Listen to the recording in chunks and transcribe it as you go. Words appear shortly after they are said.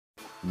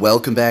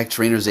Welcome back,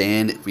 trainers,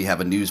 and we have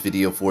a news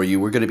video for you.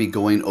 We're going to be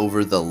going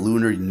over the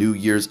Lunar New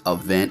Year's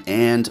event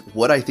and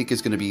what I think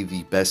is going to be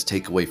the best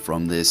takeaway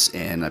from this,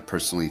 and I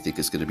personally think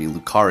it's going to be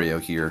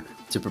Lucario here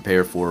to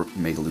prepare for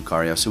Mega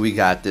Lucario. So we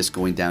got this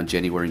going down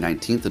January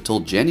 19th until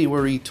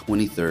January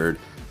 23rd.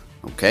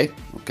 Okay,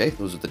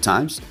 those are the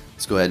times.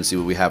 Let's go ahead and see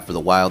what we have for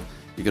the wild.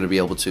 You're going to be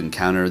able to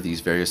encounter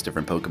these various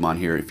different Pokemon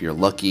here if you're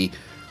lucky.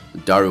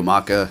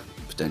 Darumaka,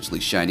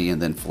 potentially shiny,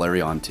 and then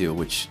Flareon too,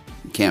 which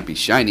can't be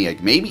shiny.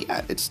 Like, maybe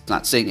it's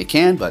not saying it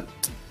can, but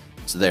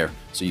it's there,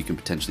 so you can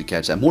potentially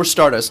catch that. More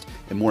Stardust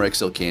and more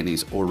XL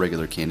candies or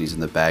regular candies in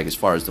the bag. As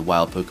far as the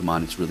wild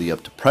Pokemon, it's really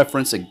up to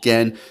preference.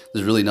 Again,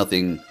 there's really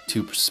nothing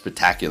too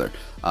spectacular.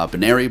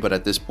 Binary, but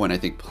at this point, I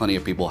think plenty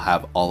of people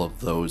have all of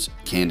those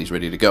candies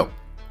ready to go.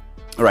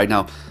 All right,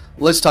 now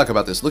let's talk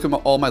about this. Look at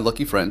all my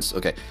lucky friends.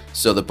 Okay,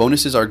 so the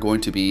bonuses are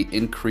going to be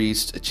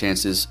increased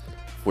chances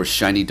for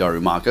shiny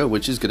Darumaka,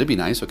 which is going to be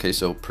nice. Okay,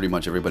 so pretty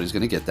much everybody's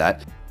going to get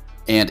that.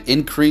 And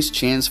increased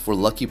chance for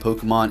lucky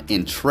Pokemon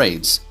in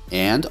trades,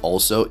 and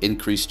also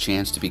increased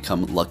chance to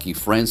become lucky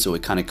friends, so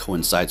it kind of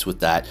coincides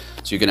with that.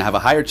 So you're going to have a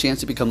higher chance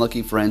to become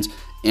lucky friends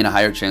and a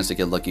higher chance to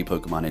get lucky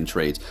Pokemon in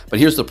trades. But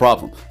here's the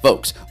problem,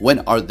 folks. When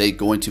are they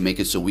going to make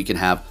it so we can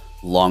have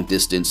long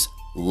distance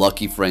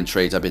lucky friend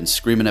trades? I've been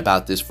screaming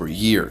about this for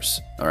years.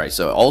 All right,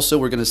 so also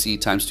we're going to see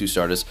 ×2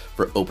 Stardust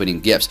for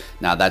opening gifts.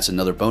 Now that's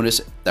another bonus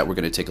that we're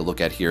going to take a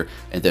look at here,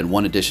 and then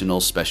one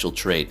additional special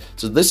trade.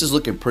 So this is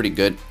looking pretty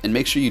good, and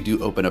make sure you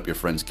do open up your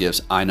friends'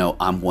 gifts. I know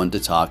I'm one to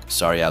talk.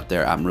 Sorry out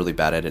there, I'm really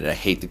bad at it. I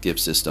hate the gift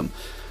system.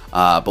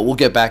 But we'll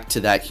get back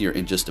to that here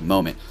in just a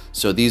moment.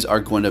 So these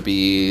are going to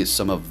be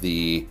some of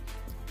the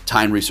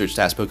time research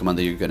task Pokemon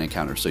that you're going to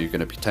encounter. So you're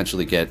going to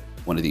potentially get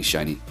one of these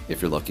shiny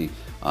if you're lucky,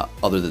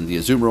 other than the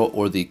Azumarill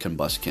or the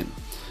Combuskin.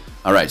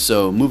 All right,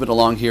 so moving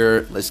along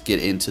here, let's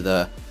get into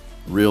the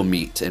real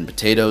meat and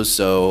potatoes.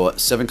 So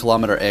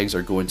 7-kilometer eggs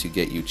are going to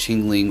get you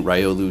Chingling,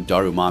 Riolu,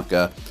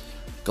 Darumaka,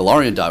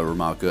 Galarian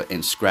Darumaka,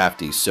 and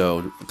Scrafty.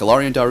 So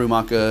Galarian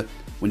Darumaka,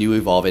 when you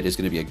evolve it, is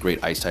going to be a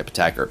great ice type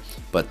attacker.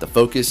 But the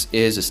focus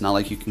is, it's not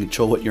like you can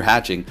control what you're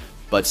hatching,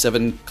 but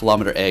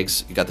 7-kilometer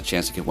eggs, you got the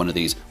chance to get one of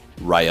these.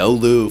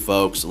 Riolu,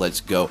 folks,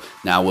 let's go.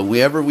 Now,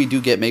 whenever we do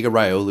get Mega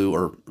Riolu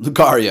or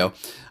Lucario,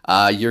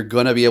 you're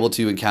going to be able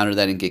to encounter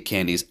that and get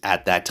candies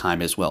at that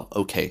time as well.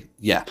 Okay,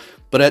 yeah.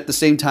 But at the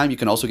same time, you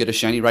can also get a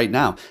shiny right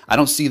now. I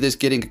don't see this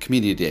getting a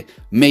community day.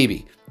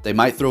 Maybe. They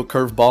might throw a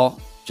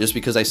curveball just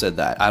because I said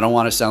that. I don't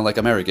want to sound like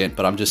I'm arrogant,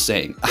 but I'm just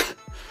saying.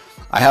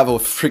 I have a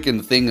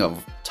freaking thing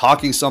of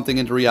talking something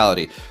into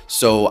reality.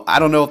 So I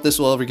don't know if this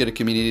will ever get a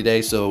community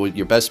day. So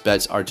your best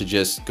bets are to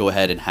just go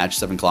ahead and hatch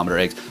 7-kilometer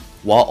eggs,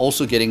 while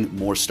also getting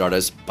more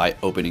Stardust by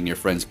opening your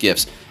friends'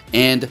 gifts.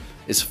 And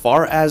as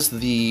far as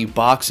the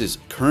boxes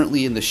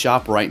currently in the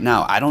shop right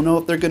now, I don't know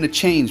if they're going to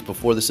change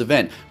before this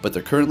event, but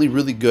they're currently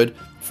really good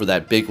for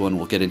that big one.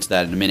 We'll get into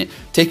that in a minute.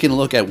 Taking a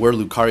look at where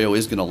Lucario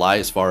is going to lie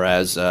as far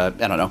as, I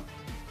don't know,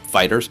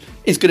 fighters,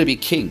 it's going to be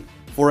king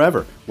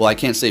forever. Well, I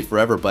can't say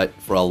forever, but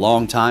for a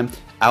long time,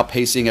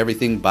 outpacing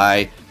everything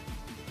by,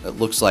 it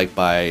looks like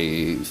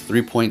by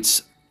 3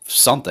 points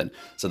something.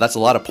 So that's a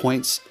lot of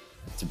points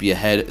to be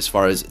ahead as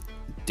far as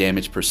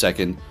damage per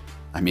second.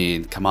 I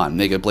mean, come on,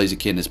 Mega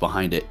Blaziken is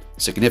behind it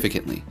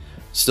significantly.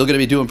 Still going to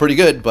be doing pretty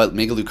good, but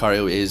Mega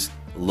Lucario is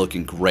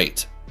looking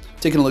great.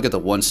 Taking a look at the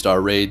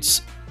 1-star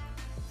raids,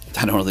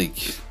 I don't really,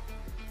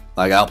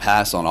 like, I'll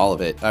pass on all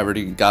of it. I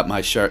already got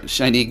my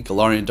shiny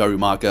Galarian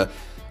Darumaka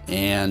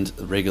and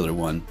the regular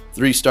one.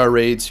 3-star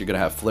raids, you're going to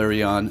have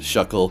Flareon,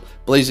 Shuckle,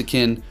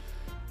 Blaziken,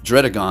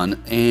 Dredagon,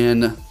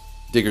 and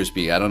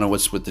Diggersby. I don't know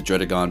what's with the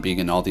Dredagon being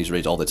in all these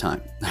raids all the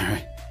time. All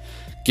right.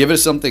 Give it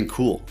something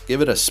cool. Give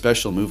it a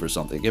special move or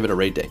something. Give it a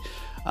raid day.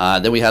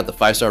 Then we have the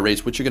 5-star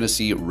raids, which you're going to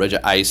see Regi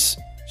Ice,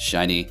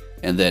 shiny,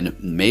 and then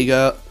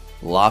Mega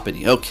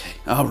Lopunny. Okay,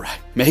 all right.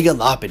 Mega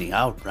Lopunny,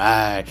 all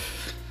right.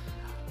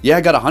 Yeah,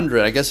 I got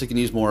 100. I guess I can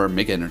use more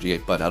Mega Energy,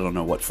 but I don't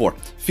know what for.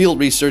 Field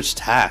research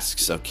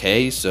tasks.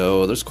 Okay,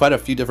 so there's quite a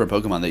few different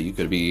Pokemon that you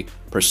could be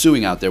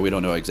pursuing out there. We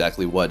don't know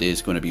exactly what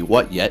is going to be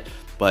what yet,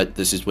 but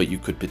this is what you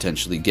could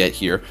potentially get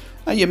here.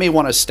 You may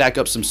want to stack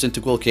up some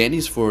Cyndaquil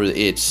candies for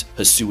its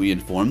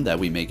Hisuian form that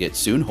we may get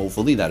soon.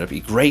 Hopefully, that'll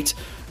be great.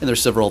 And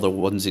there's several other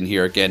ones in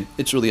here. Again,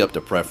 it's really up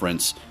to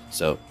preference,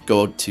 so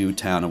go to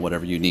town on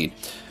whatever you need.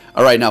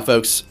 All right, now,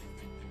 folks,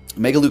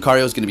 Mega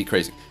Lucario is going to be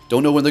crazy.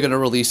 Don't know when they're going to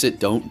release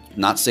it.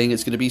 Not saying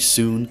it's going to be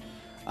soon.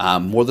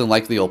 More than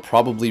likely, they'll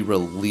probably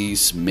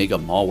release Mega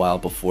Mawile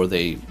before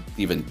they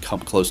even come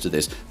close to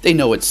this. They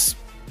know it's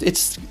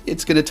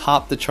going to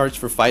top the charts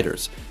for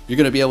fighters. You're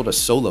going to be able to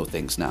solo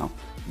things now.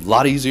 A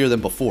lot easier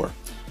than before.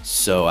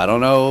 So I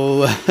don't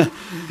know.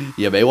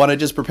 You may want to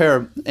just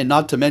prepare. And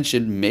not to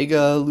mention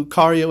Mega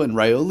Lucario and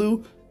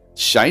Riolu.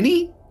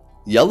 Shiny?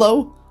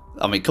 Yellow?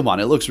 I mean, come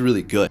on. It looks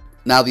really good.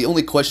 Now, the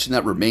only question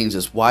that remains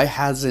is, why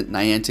hasn't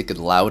Niantic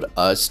allowed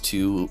us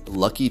to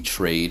lucky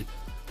trade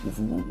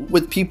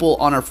with people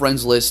on our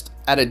friends list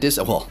at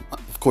a well,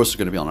 of course they're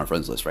going to be on our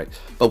friends list, right?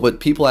 But with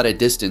people at a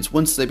distance,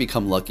 once they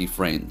become lucky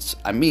friends,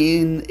 I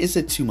mean, is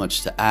it too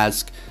much to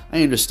ask?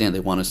 I understand they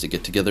want us to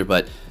get together,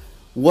 but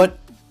what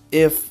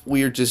if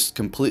we are just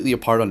completely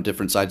apart on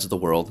different sides of the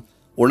world?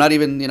 Or not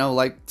even, you know,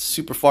 like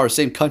super far,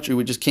 same country,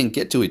 we just can't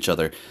get to each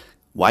other.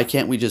 Why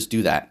can't we just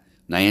do that?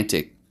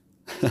 Niantic,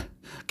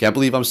 can't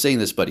believe I'm saying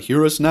this, but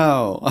hear us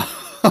now.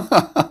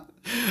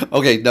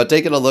 Okay, now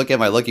taking a look at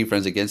my lucky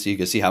friends again, so you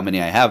can see how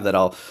many I have that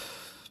I'll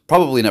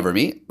probably never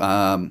meet.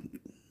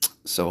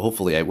 So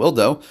hopefully I will,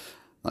 though.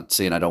 Not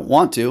saying I don't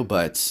want to,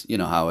 but you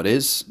know how it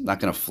is. Not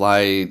going to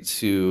fly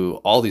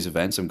to all these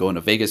events. I'm going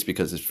to Vegas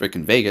because it's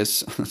freaking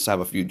Vegas. Let's have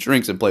a few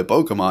drinks and play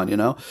Pokemon, you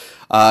know?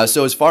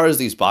 So as far as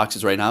these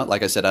boxes right now,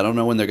 like I said, I don't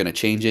know when they're going to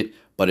change it,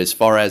 but as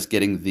far as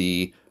getting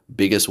the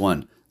biggest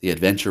one, the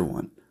adventure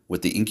one,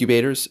 with the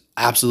incubators,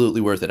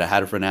 absolutely worth it. I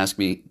had a friend ask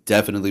me,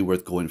 definitely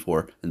worth going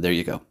for. And there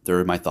you go. There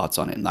are my thoughts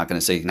on it. I'm not going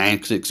to say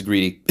Niantic's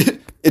greedy.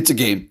 It's a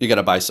game. You got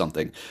to buy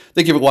something.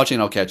 Thank you for watching.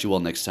 I'll catch you all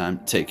next time.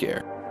 Take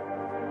care.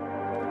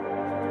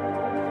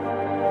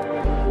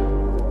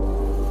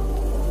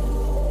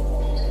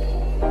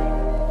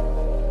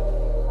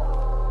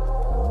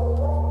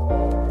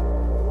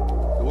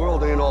 The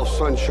world ain't all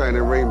sunshine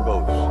and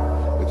rainbows.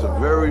 It's a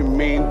very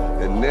mean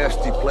and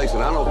nasty place,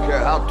 and I don't care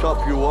how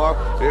tough you are,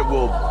 it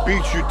will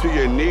beat you to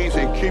your knees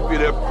and keep you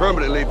there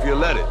permanently if you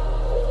let it.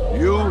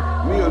 You,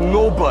 me, or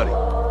nobody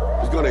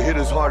is gonna hit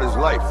as hard as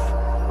life.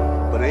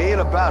 But it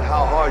ain't about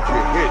how hard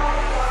you hit.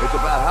 It's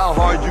about how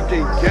hard you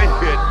can get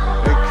hit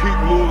and keep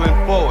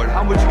moving forward.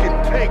 How much you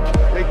can take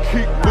and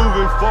keep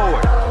moving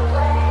forward.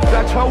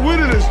 That's how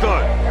winning is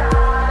done.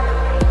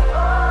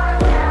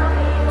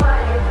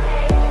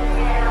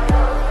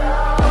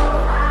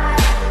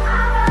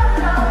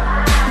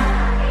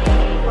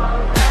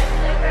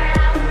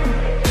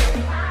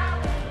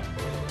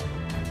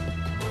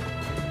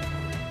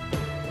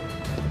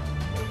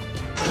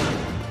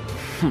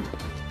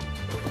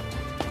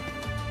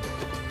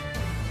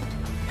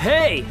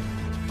 Hey!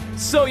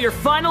 So you're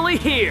finally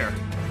here!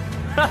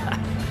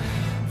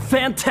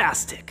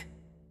 Fantastic!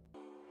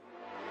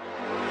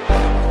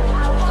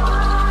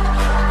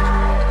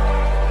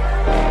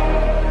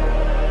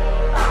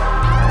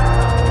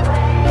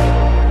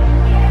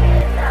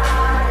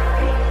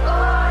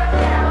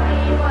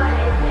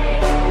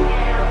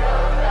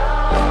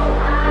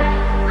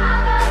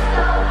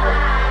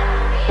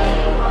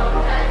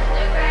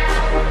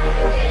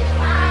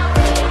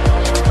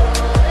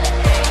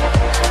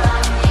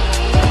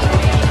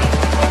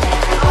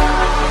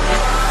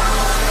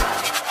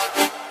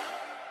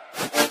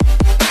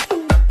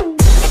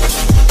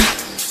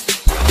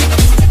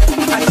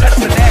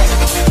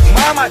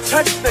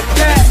 Touch the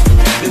cat.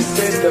 This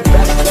is the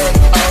best day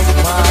of